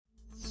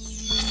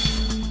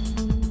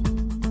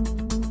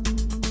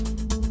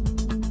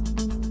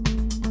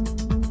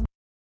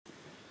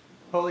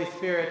Holy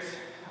Spirit,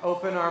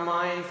 open our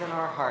minds and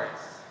our hearts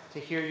to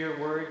hear your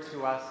word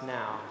to us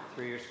now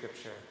through your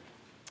scripture.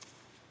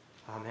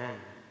 Amen.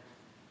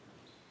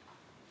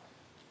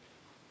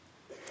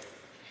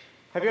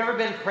 Have you ever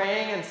been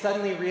praying and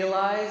suddenly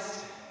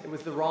realized it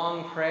was the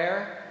wrong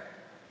prayer?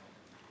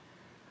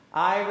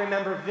 I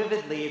remember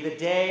vividly the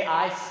day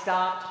I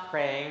stopped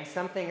praying,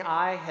 something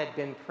I had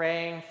been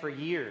praying for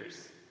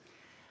years.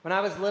 When I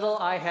was little,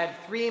 I had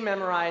 3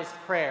 memorized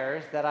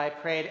prayers that I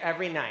prayed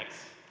every night.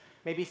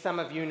 Maybe some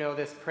of you know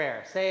this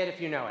prayer. Say it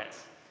if you know it.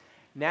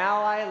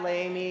 Now I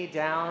lay me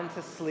down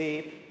to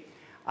sleep.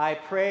 I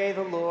pray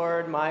the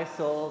Lord my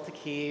soul to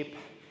keep.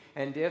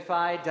 And if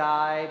I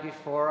die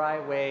before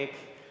I wake,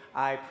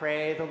 I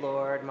pray the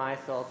Lord my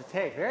soul to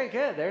take. Very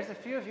good. There's a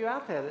few of you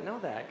out there that know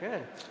that.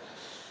 Good.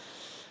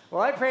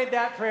 Well, I prayed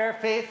that prayer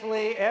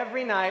faithfully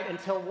every night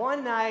until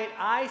one night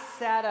I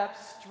sat up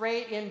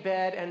straight in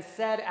bed and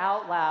said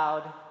out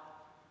loud,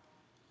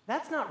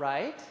 "That's not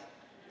right."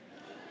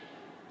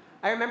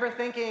 I remember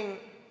thinking,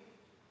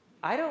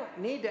 I don't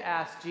need to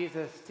ask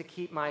Jesus to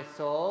keep my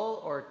soul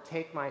or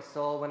take my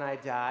soul when I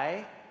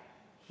die.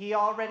 He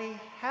already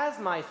has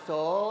my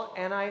soul,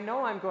 and I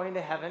know I'm going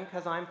to heaven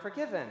because I'm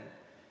forgiven.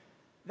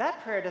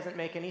 That prayer doesn't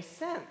make any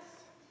sense.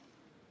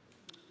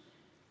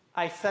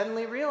 I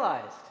suddenly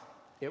realized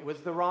it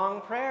was the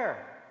wrong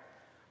prayer.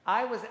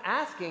 I was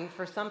asking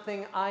for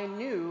something I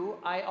knew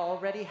I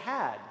already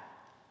had.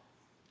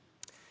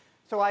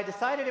 So I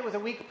decided it was a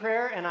weak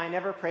prayer, and I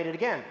never prayed it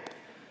again.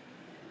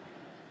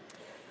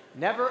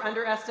 Never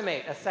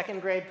underestimate a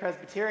second-grade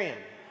Presbyterian.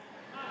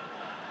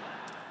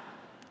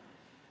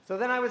 So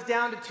then I was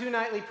down to 2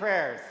 nightly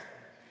prayers.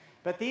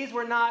 But these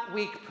were not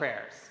weak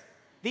prayers.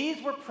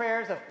 These were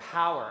prayers of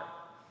power.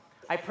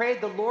 I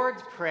prayed the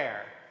Lord's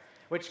Prayer,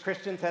 which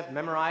Christians have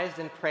memorized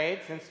and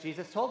prayed since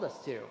Jesus told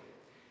us to.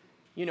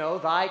 You know,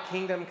 thy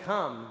kingdom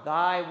come,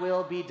 thy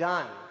will be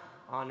done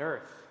on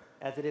earth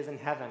as it is in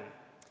heaven.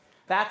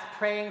 That's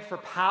praying for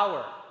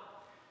power.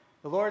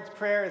 The Lord's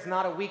Prayer is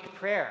not a weak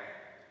prayer.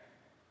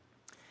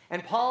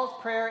 And Paul's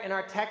prayer in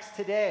our text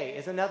today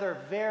is another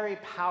very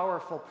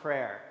powerful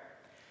prayer.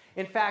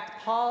 In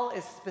fact, Paul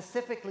is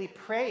specifically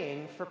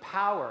praying for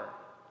power,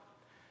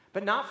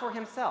 but not for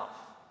himself.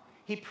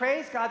 He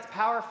prays God's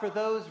power for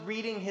those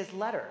reading his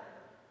letter,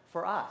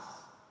 for us.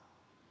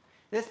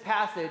 This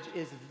passage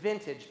is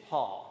vintage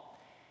Paul.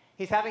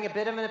 He's having a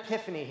bit of an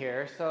epiphany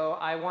here, so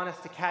I want us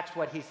to catch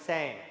what he's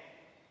saying.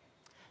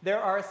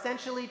 There are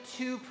essentially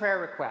 2 prayer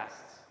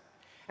requests.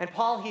 And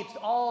Paul heaps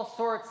all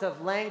sorts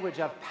of language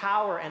of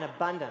power and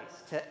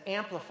abundance to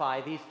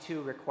amplify these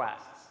 2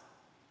 requests.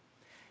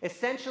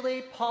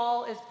 Essentially,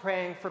 Paul is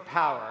praying for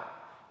power.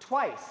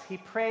 Twice, he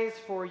prays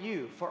for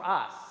you, for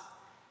us,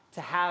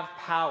 to have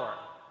power.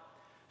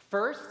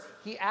 First,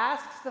 he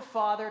asks the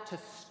Father to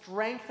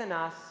strengthen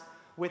us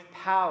with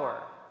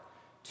power.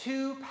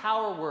 2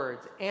 power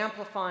words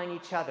amplifying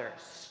each other.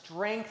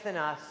 Strengthen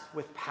us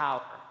with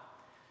power.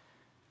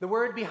 The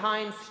word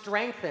behind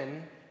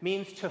strengthen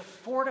means to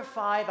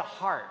fortify the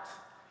heart.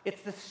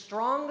 It's the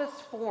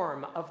strongest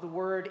form of the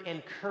word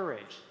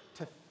encourage,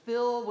 to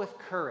fill with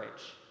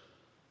courage.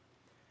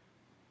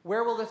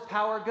 Where will this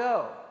power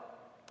go?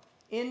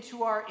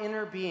 Into our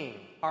inner being,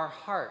 our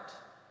heart,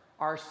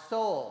 our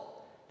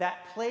soul,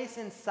 that place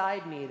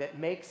inside me that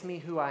makes me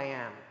who I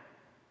am.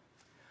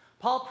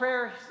 Paul's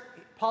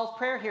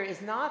prayer here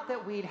is not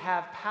that we'd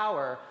have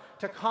power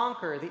to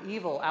conquer the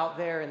evil out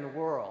there in the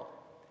world.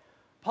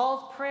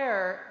 Paul's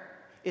prayer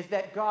is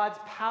that God's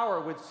power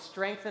would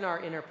strengthen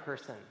our inner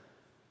person.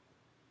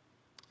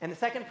 And the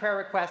second prayer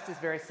request is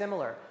very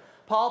similar.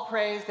 Paul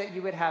prays that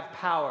you would have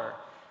power.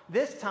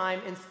 This time,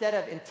 instead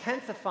of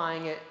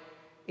intensifying it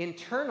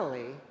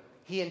internally,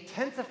 he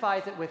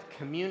intensifies it with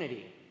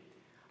community.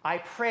 I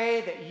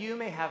pray that you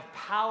may have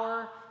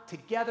power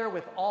together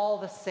with all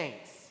the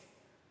saints.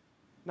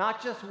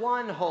 Not just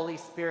one Holy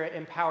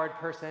Spirit-empowered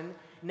person.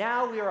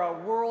 Now we are a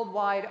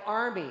worldwide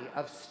army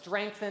of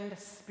strengthened,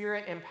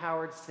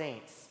 Spirit-empowered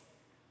saints.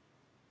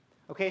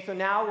 Okay, so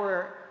now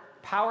we're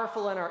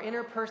powerful in our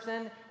inner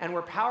person, and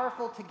we're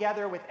powerful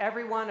together with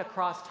everyone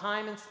across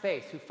time and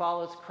space who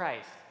follows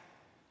Christ.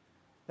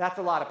 That's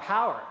a lot of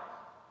power.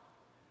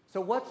 So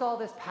what's all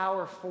this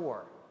power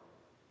for?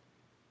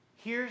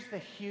 Here's the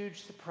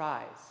huge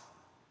surprise.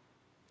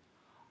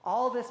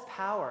 All this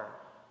power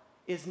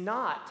is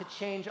not to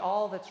change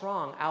all that's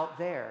wrong out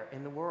there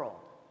in the world.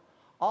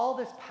 All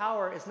this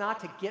power is not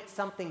to get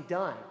something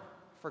done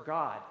for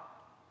God.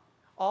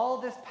 All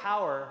this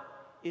power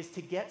is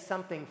to get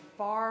something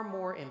far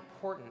more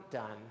important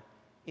done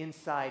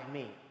inside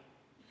me,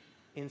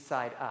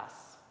 inside us,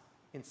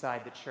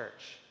 inside the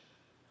church.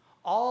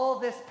 All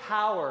this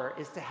power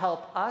is to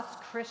help us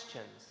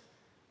Christians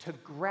to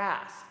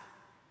grasp,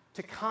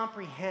 to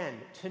comprehend,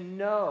 to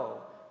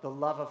know the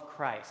love of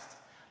Christ.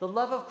 The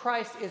love of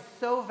Christ is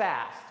so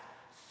vast,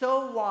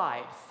 so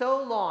wide,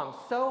 so long,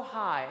 so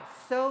high,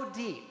 so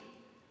deep,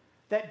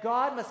 that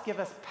God must give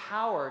us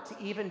power to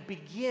even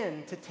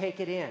begin to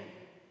take it in.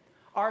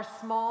 Our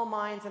small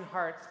minds and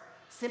hearts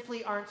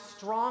simply aren't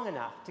strong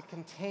enough to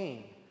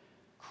contain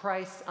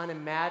Christ's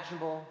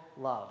unimaginable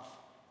love.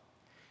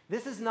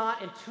 This is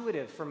not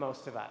intuitive for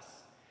most of us.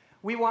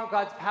 We want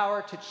God's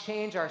power to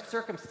change our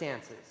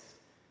circumstances,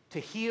 to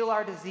heal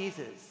our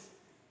diseases,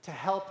 to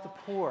help the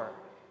poor,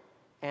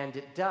 and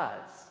it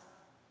does.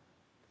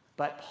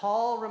 But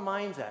Paul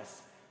reminds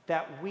us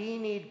that we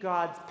need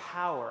God's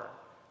power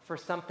for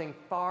something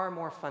far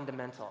more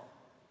fundamental.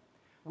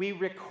 We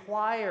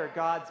require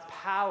God's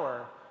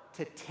power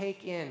to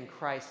take in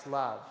Christ's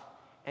love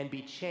and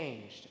be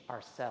changed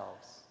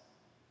ourselves.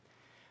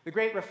 The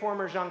great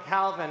reformer Jean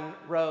Calvin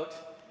wrote,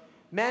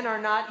 "Men are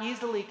not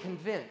easily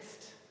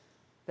convinced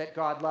that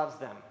God loves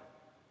them."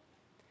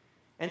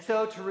 And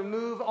so, to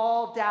remove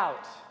all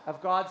doubt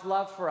of God's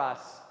love for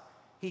us,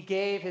 he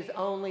gave his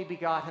only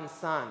begotten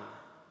Son,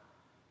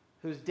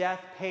 whose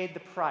death paid the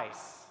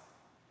price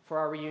for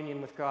our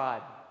reunion with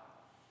God.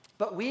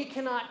 But we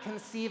cannot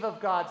conceive of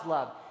God's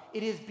love.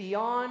 It is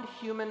beyond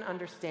human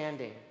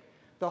understanding.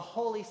 The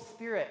Holy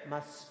Spirit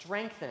must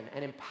strengthen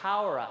and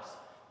empower us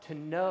to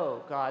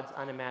know God's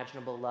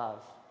unimaginable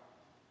love.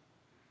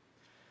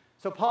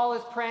 So Paul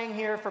is praying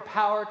here for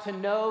power to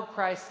know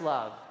Christ's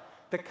love,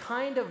 the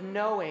kind of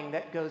knowing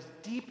that goes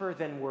deeper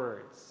than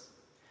words.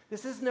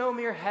 This is no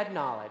mere head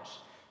knowledge.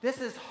 This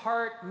is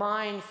heart,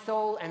 mind,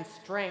 soul, and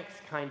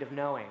strength kind of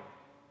knowing.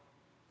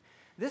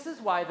 This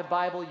is why the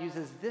Bible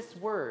uses this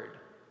word,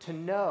 to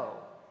know,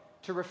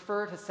 to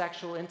refer to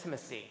sexual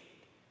intimacy.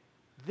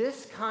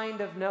 This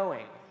kind of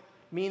knowing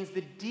means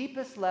the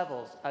deepest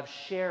levels of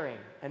sharing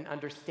and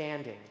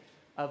understanding,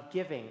 of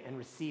giving and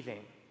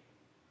receiving.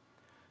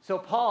 So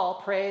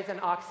Paul prays an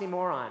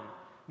oxymoron.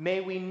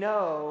 May we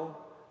know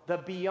the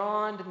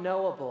beyond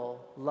knowable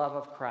love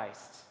of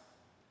Christ.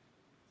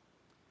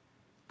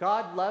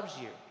 God loves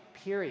you,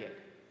 period.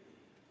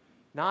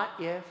 Not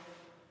if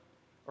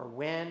or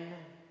when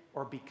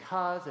or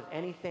because of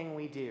anything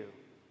we do.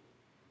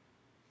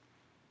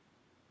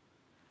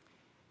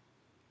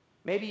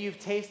 Maybe you've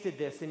tasted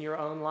this in your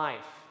own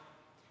life.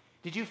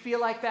 Did you feel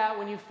like that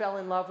when you fell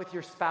in love with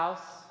your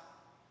spouse?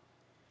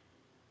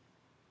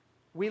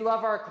 We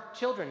love our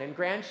children and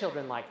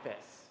grandchildren like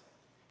this.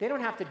 They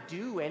don't have to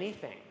do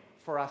anything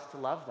for us to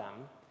love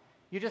them.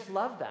 You just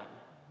love them,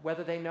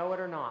 whether they know it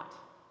or not.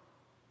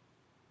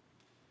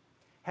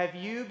 Have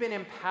you been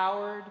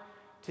empowered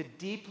to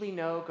deeply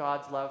know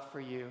God's love for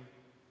you?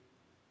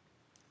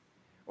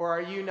 Or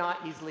are you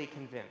not easily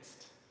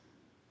convinced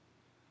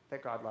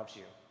that God loves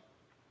you?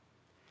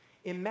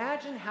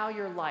 Imagine how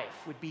your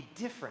life would be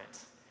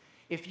different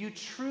if you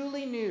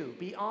truly knew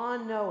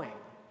beyond knowing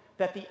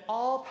that the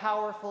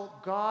all-powerful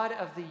God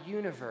of the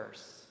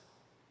universe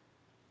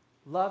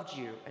loved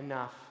you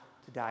enough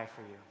to die for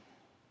you.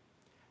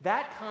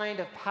 That kind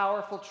of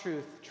powerful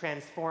truth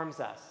transforms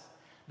us.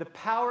 The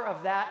power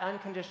of that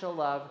unconditional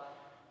love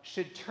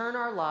should turn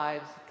our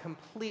lives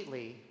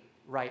completely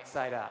right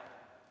side up.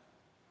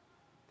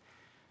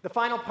 The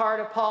final part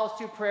of Paul's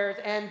two prayers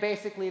end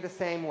basically the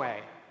same way.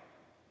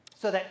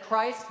 So that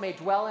Christ may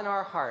dwell in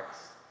our hearts,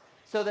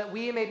 so that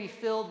we may be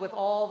filled with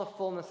all the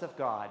fullness of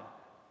God.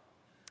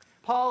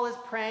 Paul is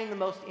praying the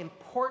most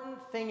important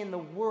thing in the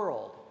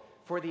world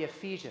for the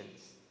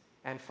Ephesians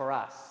and for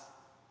us.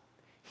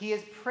 He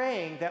is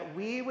praying that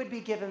we would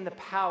be given the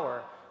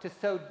power to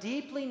so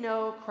deeply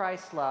know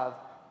Christ's love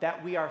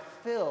that we are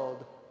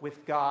filled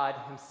with God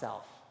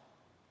himself.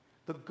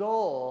 The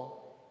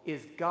goal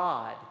is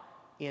God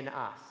in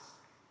us.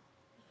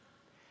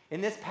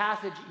 In this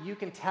passage, you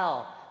can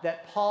tell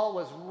that Paul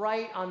was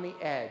right on the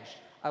edge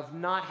of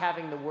not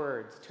having the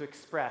words to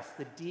express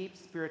the deep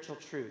spiritual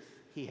truth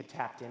he had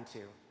tapped into.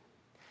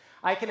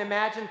 I can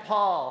imagine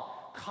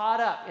Paul caught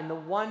up in the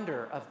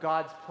wonder of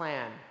God's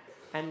plan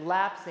and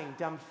lapsing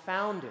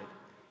dumbfounded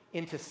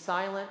into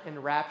silent,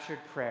 enraptured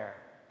prayer.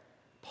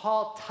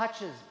 God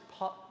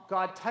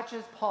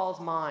touches Paul's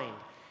mind,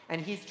 and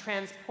he's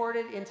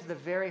transported into the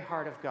very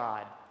heart of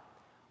God,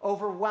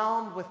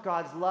 overwhelmed with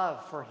God's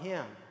love for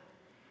him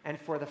and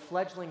for the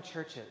fledgling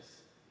churches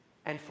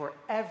and for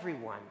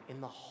everyone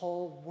in the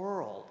whole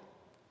world.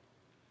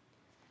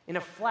 In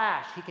a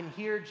flash, he can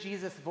hear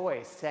Jesus'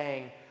 voice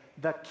saying,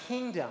 "The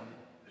kingdom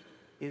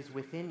is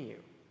within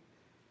you,"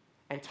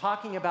 and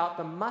talking about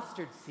the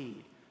mustard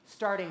seed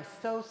starting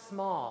so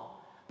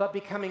small, but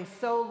becoming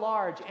so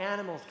large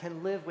animals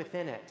can live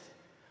within it.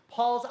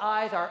 Paul's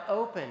eyes are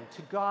open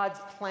to God's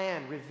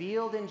plan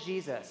revealed in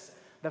Jesus,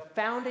 the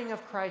founding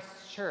of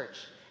Christ's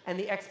church, and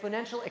the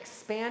exponential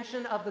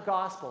expansion of the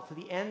gospel to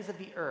the ends of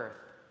the earth.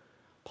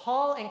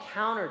 Paul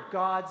encountered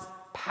God's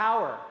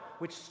power,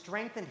 which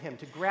strengthened him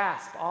to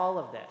grasp all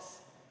of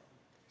this.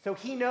 So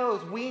he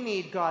knows we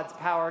need God's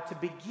power to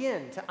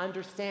begin to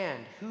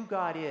understand who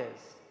God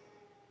is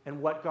and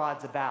what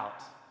God's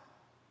about.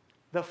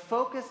 The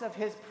focus of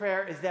his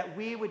prayer is that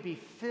we would be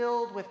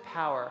filled with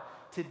power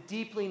to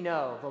deeply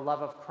know the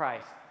love of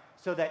Christ,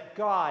 so that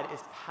God is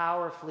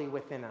powerfully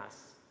within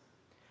us.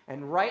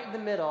 And right in the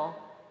middle,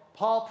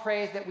 Paul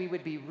prays that we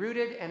would be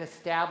rooted and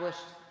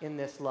established in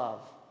this love.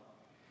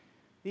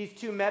 These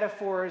two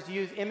metaphors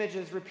use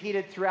images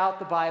repeated throughout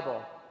the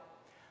Bible.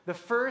 The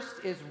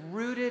first is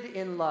rooted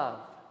in love.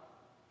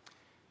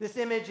 This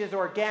image is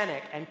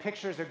organic and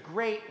pictures a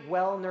great,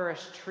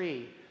 well-nourished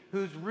tree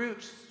whose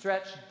roots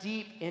stretch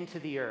deep into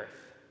the earth.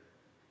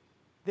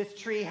 This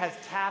tree has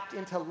tapped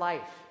into life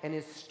and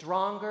is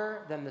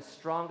stronger than the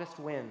strongest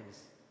winds.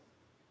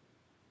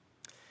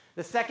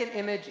 The second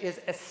image is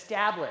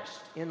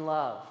established in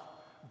love,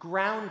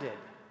 grounded,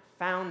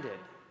 founded.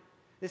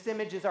 This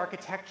image is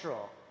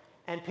architectural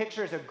and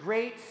pictures a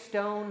great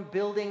stone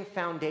building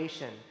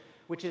foundation,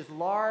 which is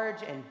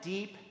large and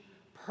deep,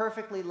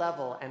 perfectly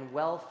level and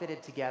well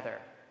fitted together.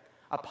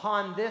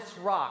 Upon this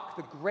rock,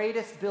 the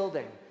greatest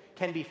building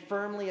can be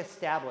firmly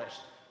established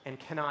and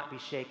cannot be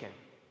shaken.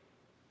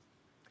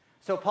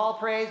 So Paul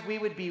prays we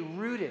would be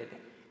rooted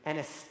and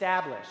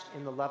established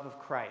in the love of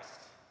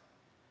Christ.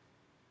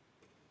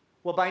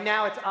 Well, by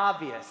now it's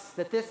obvious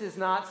that this is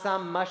not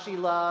some mushy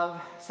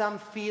love, some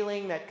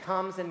feeling that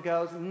comes and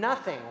goes,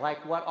 nothing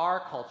like what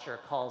our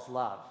culture calls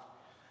love.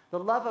 The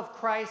love of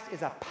Christ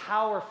is a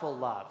powerful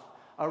love,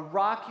 a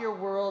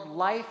rock-your-world,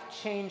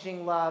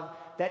 life-changing love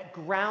that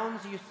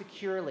grounds you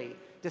securely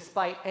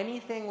despite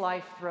anything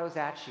life throws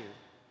at you.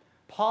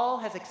 Paul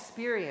has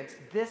experienced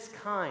this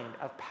kind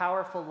of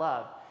powerful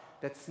love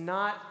that's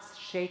not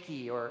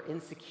shaky or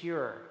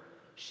insecure,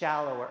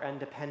 shallow or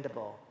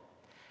undependable.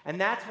 And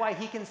that's why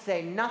he can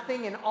say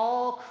nothing in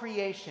all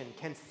creation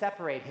can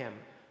separate him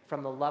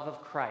from the love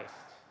of Christ.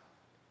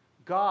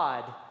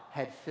 God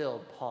had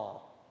filled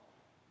Paul.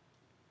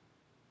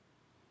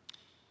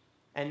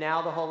 And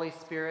now the Holy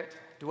Spirit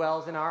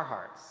dwells in our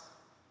hearts.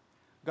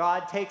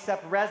 God takes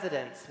up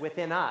residence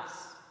within us,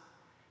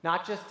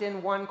 not just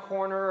in one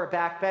corner or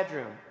back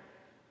bedroom.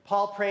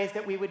 Paul prays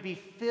that we would be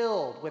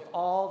filled with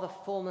all the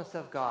fullness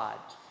of God.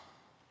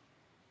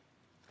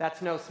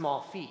 That's no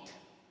small feat.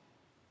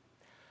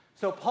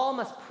 So Paul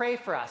must pray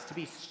for us to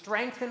be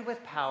strengthened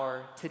with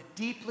power to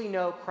deeply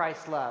know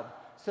Christ's love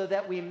so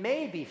that we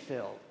may be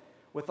filled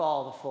with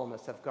all the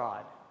fullness of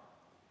God.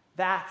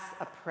 That's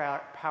a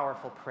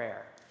powerful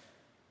prayer.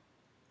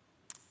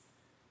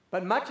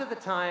 But much of the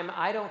time,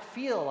 I don't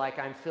feel like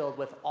I'm filled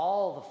with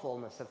all the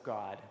fullness of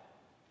God.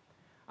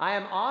 I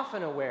am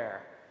often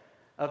aware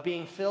of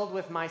being filled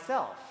with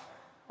myself,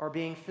 or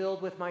being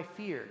filled with my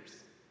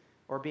fears,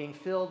 or being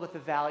filled with the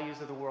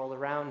values of the world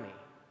around me.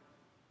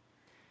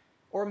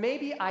 Or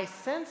maybe I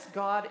sense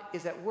God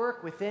is at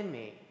work within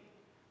me,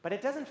 but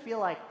it doesn't feel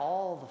like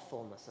all the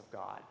fullness of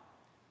God.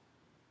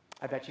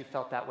 I bet you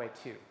felt that way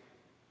too.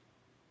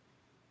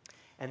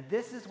 And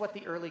this is what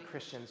the early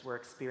Christians were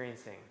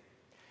experiencing.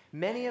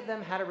 Many of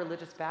them had a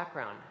religious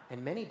background,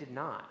 and many did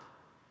not.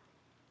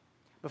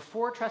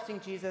 Before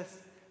trusting Jesus,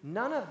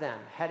 none of them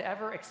had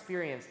ever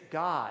experienced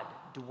God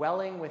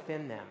dwelling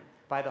within them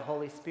by the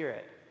Holy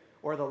Spirit,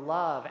 or the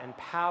love and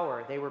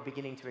power they were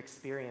beginning to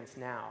experience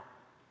now.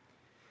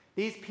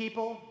 These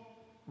people,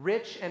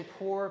 rich and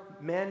poor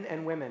men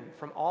and women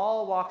from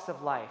all walks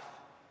of life,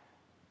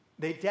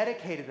 they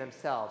dedicated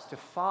themselves to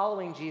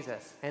following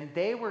Jesus, and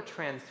they were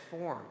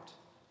transformed.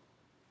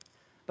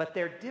 But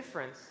their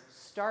difference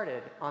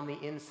started on the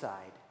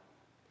inside.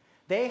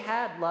 They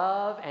had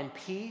love and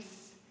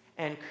peace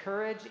and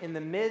courage in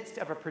the midst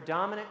of a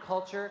predominant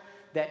culture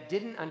that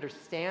didn't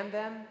understand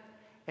them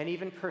and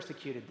even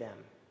persecuted them.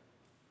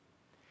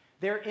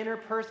 Their inner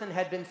person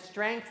had been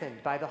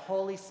strengthened by the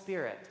Holy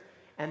Spirit,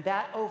 and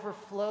that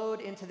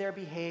overflowed into their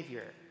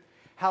behavior,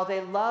 how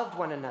they loved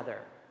one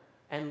another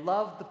and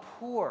loved the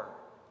poor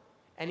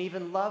and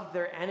even loved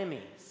their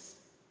enemies.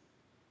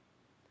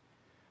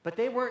 But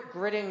they weren't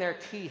gritting their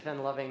teeth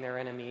and loving their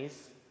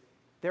enemies.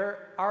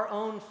 Our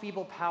own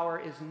feeble power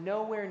is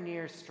nowhere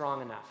near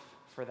strong enough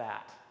for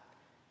that.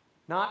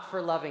 Not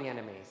for loving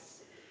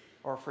enemies,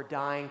 or for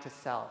dying to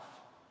self,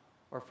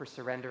 or for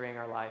surrendering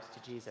our lives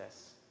to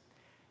Jesus.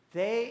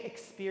 They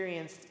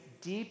experienced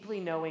deeply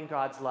knowing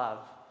God's love,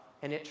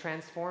 and it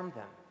transformed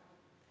them.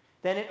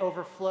 Then it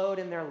overflowed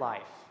in their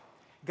life.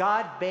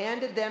 God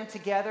banded them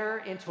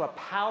together into a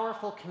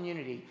powerful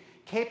community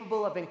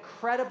capable of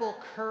incredible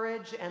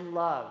courage and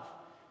love,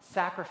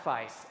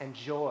 sacrifice and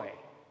joy.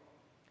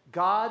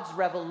 God's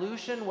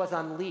revolution was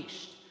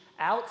unleashed.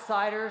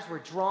 Outsiders were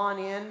drawn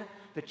in,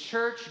 the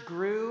church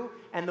grew,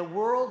 and the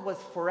world was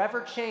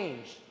forever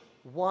changed,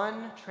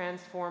 one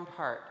transformed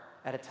heart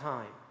at a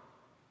time.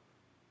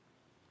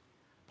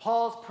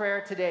 Paul's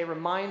prayer today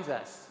reminds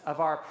us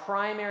of our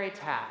primary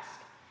task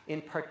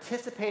in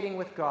participating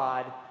with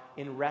God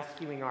in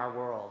rescuing our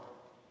world.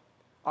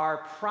 Our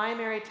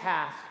primary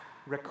task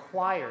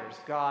requires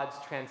God's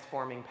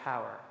transforming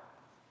power.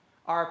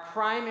 Our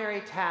primary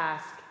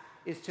task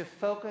is to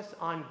focus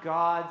on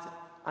God's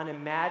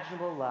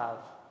unimaginable love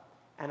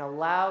and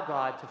allow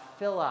God to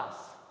fill us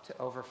to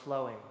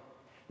overflowing.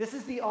 This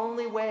is the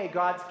only way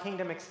God's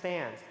kingdom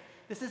expands.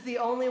 This is the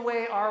only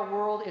way our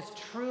world is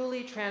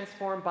truly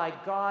transformed by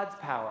God's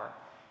power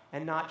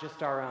and not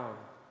just our own.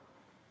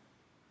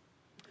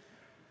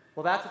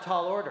 Well, that's a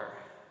tall order.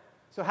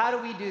 So how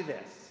do we do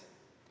this?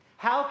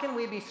 How can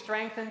we be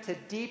strengthened to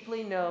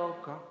deeply know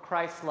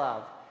Christ's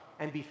love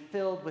and be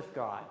filled with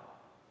God?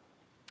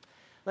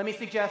 Let me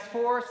suggest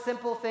 4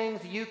 simple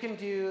things you can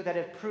do that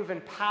have proven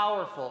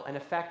powerful and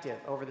effective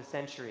over the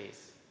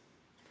centuries.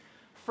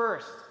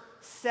 First,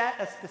 set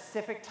a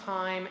specific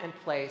time and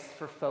place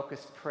for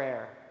focused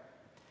prayer.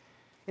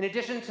 In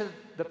addition to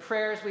the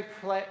prayers we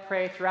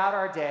pray throughout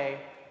our day,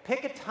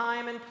 pick a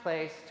time and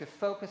place to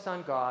focus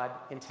on God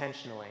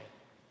intentionally.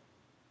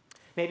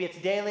 Maybe it's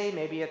daily,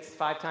 maybe it's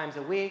 5 times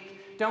a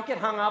week. Don't get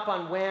hung up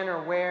on when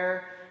or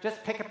where.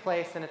 Just pick a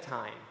place and a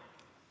time.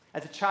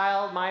 As a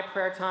child, my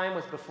prayer time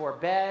was before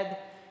bed.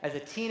 As a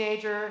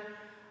teenager,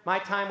 my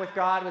time with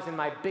God was in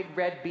my big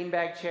red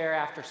beanbag chair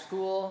after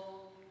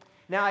school.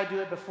 Now I do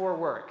it before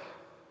work.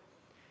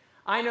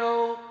 I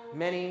know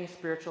many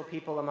spiritual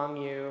people among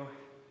you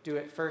do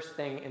it first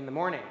thing in the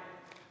morning.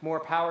 More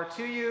power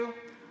to you.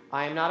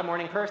 I am not a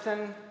morning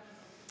person.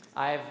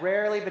 I've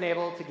rarely been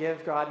able to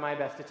give God my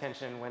best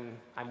attention when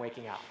I'm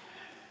waking up.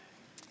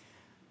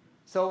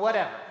 So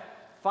whatever,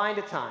 find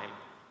a time.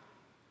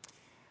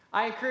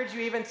 I encourage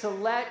you even to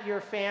let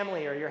your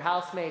family or your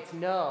housemates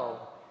know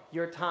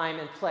your time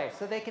and place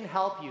so they can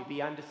help you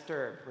be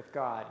undisturbed with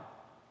God.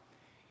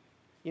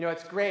 You know,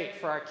 it's great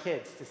for our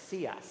kids to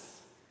see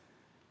us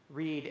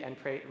read and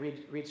pray,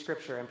 read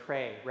scripture and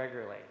pray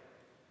regularly.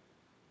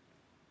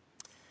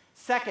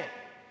 Second,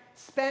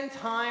 spend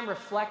time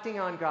reflecting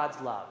on God's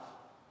love.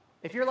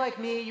 If you're like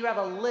me, you have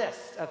a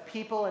list of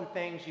people and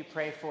things you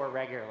pray for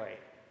regularly.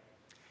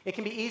 It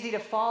can be easy to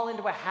fall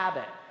into a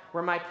habit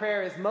where my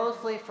prayer is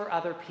mostly for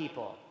other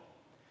people.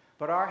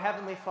 But our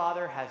Heavenly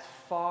Father has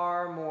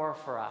far more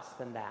for us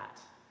than that.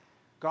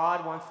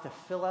 God wants to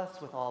fill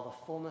us with all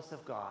the fullness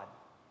of God.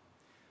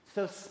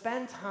 So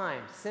spend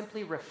time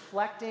simply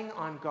reflecting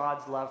on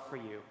God's love for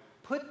you.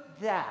 Put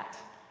that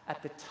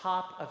at the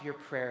top of your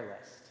prayer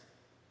list.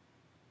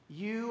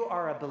 You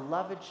are a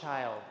beloved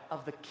child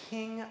of the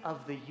King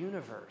of the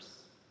universe.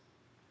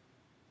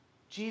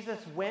 Jesus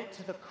went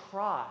to the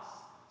cross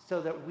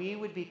so that we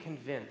would be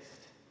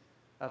convinced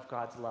of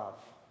God's love.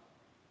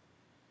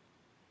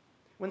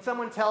 When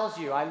someone tells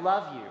you, "I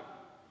love you,"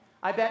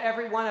 I bet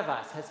every one of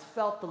us has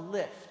felt the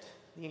lift,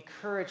 the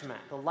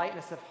encouragement, the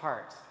lightness of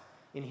heart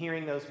in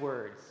hearing those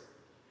words.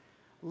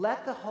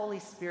 Let the Holy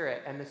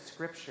Spirit and the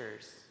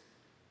Scriptures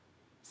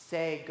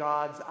say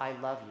God's "I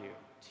love you"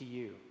 to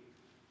you.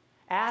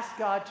 Ask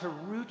God to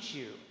root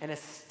you and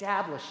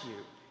establish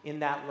you in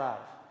that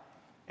love,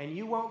 and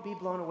you won't be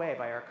blown away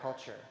by our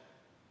culture.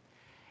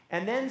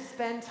 And then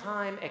spend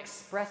time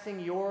expressing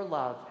your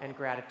love and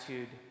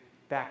gratitude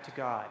back to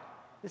God.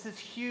 This is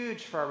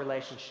huge for our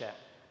relationship,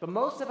 but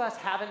most of us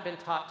haven't been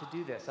taught to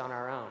do this on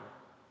our own.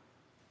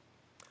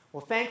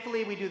 Well,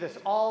 thankfully, we do this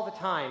all the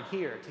time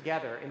here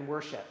together in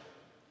worship.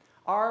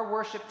 Our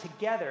worship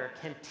together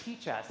can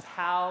teach us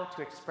how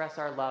to express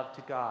our love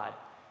to God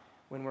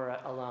when we're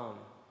alone.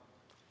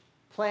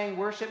 Playing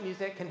worship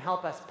music can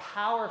help us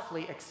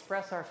powerfully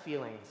express our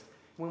feelings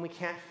when we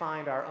can't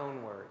find our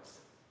own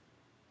words.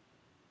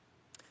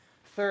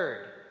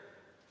 Third,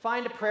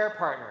 find a prayer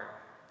partner.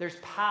 There's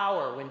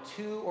power when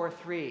 2 or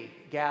 3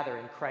 gather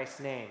in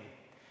Christ's name.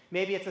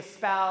 Maybe it's a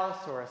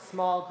spouse or a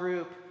small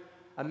group,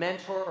 a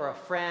mentor or a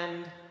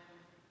friend.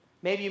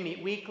 Maybe you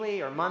meet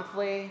weekly or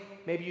monthly.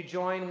 Maybe you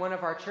join one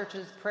of our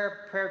church's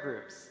prayer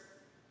groups.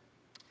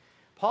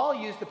 Paul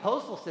used the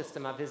postal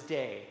system of his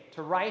day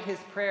to write his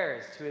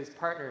prayers to his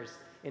partners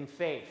in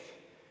faith.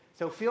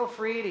 So feel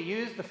free to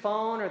use the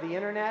phone or the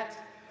internet,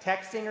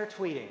 texting or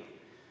tweeting.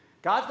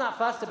 God's not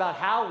fussed about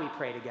how we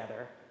pray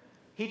together.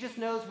 He just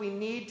knows we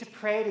need to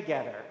pray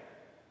together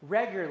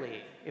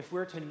regularly if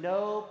we're to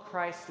know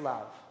Christ's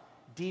love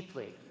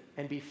deeply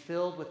and be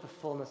filled with the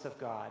fullness of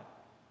God.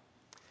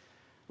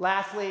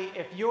 Lastly,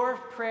 if your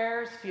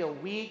prayers feel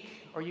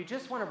weak or you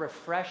just want to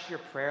refresh your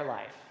prayer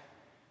life,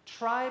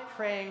 try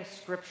praying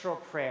scriptural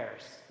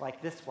prayers like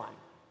this one.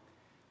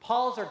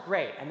 Paul's are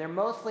great, and they're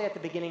mostly at the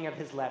beginning of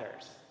his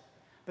letters.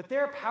 But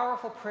there are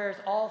powerful prayers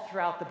all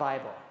throughout the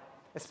Bible,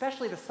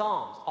 especially the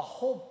Psalms, a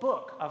whole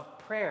book of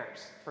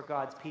prayers for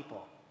God's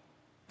people.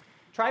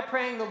 Try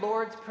praying the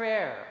Lord's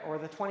Prayer or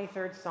the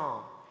 23rd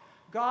Psalm.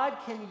 God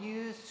can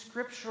use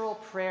scriptural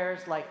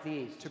prayers like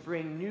these to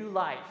bring new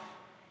life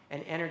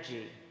and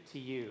energy to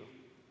you.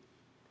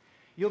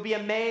 You'll be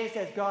amazed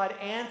as God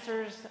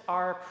answers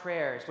our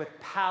prayers with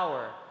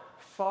power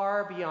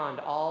far beyond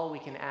all we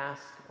can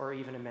ask or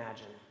even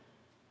imagine.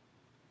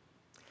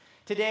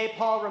 Today,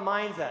 Paul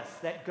reminds us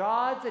that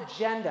God's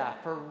agenda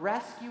for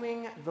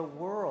rescuing the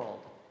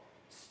world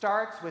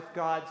starts with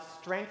God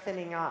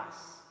strengthening us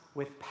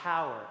with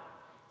power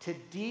to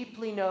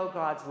deeply know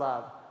God's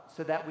love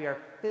so that we are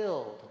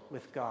filled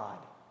with God.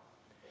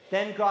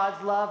 Then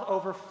God's love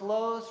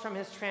overflows from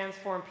his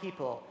transformed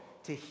people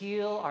to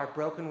heal our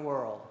broken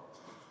world.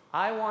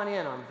 I want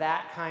in on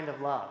that kind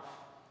of love.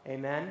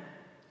 Amen?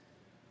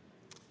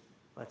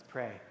 Let's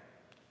pray.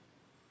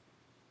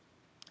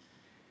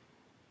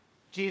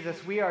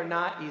 Jesus, we are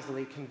not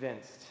easily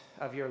convinced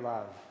of your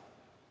love.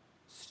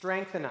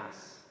 Strengthen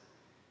us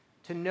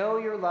to know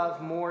your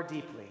love more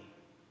deeply.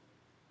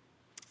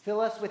 Fill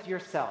us with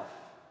yourself.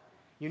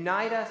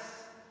 Unite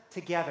us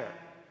together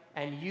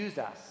and use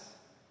us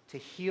to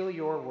heal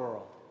your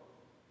world.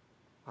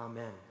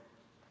 Amen.